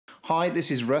Hi,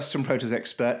 this is Russ from Pro Tools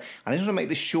Expert, and I just want to make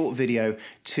this short video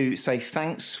to say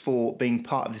thanks for being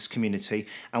part of this community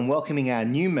and welcoming our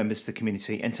new members to the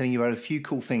community and telling you about a few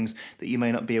cool things that you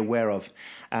may not be aware of.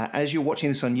 As you're watching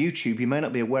this on YouTube, you may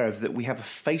not be aware of that we have a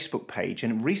Facebook page,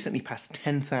 and it recently passed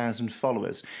 10,000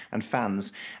 followers and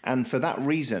fans, and for that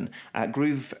reason,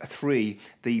 Groove 3,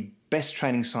 the best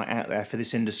training site out there for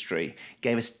this industry,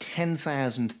 gave us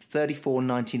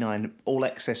 10,034.99 all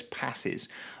access passes,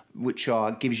 which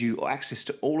gives you access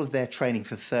to all of their training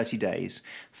for 30 days,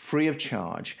 free of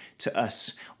charge to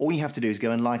us. All you have to do is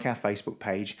go and like our Facebook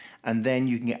page, and then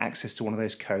you can get access to one of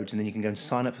those codes, and then you can go and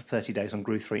sign up for 30 days on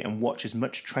Groove 3 and watch as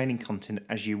much training content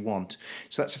as you want.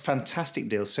 So that's a fantastic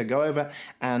deal. So go over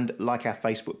and like our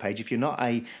Facebook page. If you're not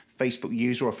a Facebook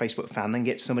user or a Facebook fan, then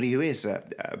get somebody who is a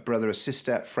brother, a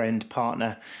sister, friend,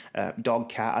 partner, dog,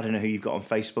 cat. I don't know who you've got on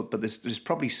Facebook, but there's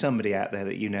probably somebody out there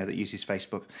that you know that uses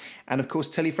Facebook. And of course,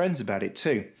 tell your friends about it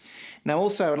too. Now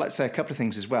also, I'd like to say a couple of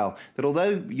things as well, that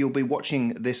although you'll be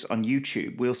watching this on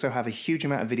YouTube, we also have a huge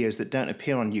amount of videos that don't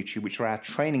appear on YouTube, which are our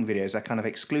training videos, our kind of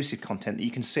exclusive content that you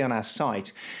can see on our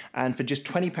site. And for just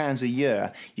 £20 a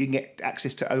year, you can get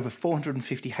access to over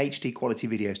 450 HD quality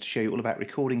videos to show you all about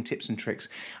recording tips and tricks,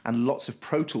 and lots of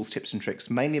Pro Tools tips and tricks,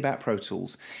 mainly about Pro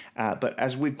Tools. But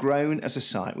as we've grown as a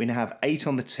site, we now have 8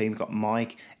 on the team. We've got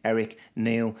Mike, Eric,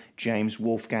 Neil, James,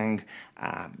 Wolfgang,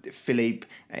 Philippe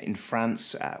in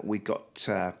France. We've got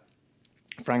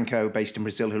Franco, based in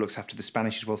Brazil, who looks after the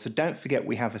Spanish as well. So don't forget,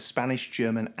 we have a Spanish,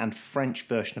 German and French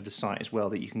version of the site as well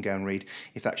that you can go and read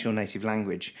if that's your native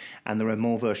language. And there are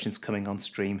more versions coming on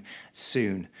stream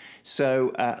soon.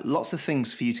 So lots of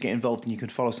things for you to get involved in. You can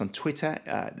follow us on Twitter.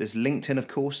 There's LinkedIn, of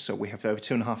course. So we have over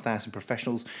 2,500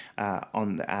 professionals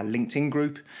on our LinkedIn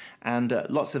group, and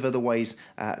lots of other ways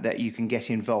that you can get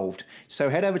involved. So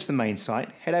head over to the main site,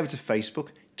 head over to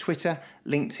Facebook, Twitter,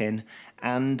 LinkedIn,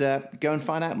 and go and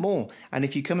find out more. And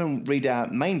if you come and read our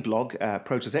main blog,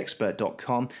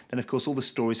 protoolsexpert.com, then of course all the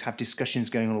stories have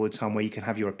discussions going on all the time where you can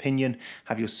have your opinion,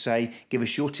 have your say, give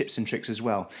us your tips and tricks as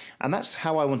well. And that's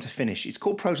how I want to finish. It's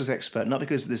called Pro Tools Expert, not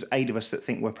because there's 8 of us that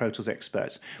think we're Pro Tools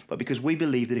experts, but because we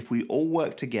believe that if we all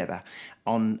work together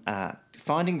on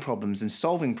finding problems and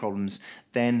solving problems,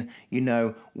 then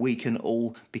we can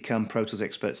all become Pro Tools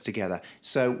experts together.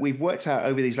 So we've worked out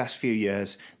over these last few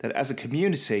years that as a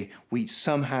community, we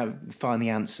somehow find the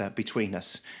answer between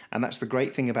us. And that's the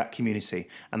great thing about community.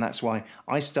 And that's why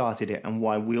I started it and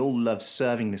why we all love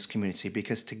serving this community,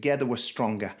 because together we're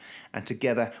stronger and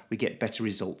together we get better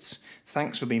results.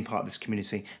 Thanks for being part of this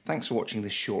community. Thanks for watching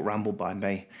this short ramble by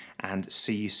me, and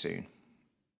see you soon.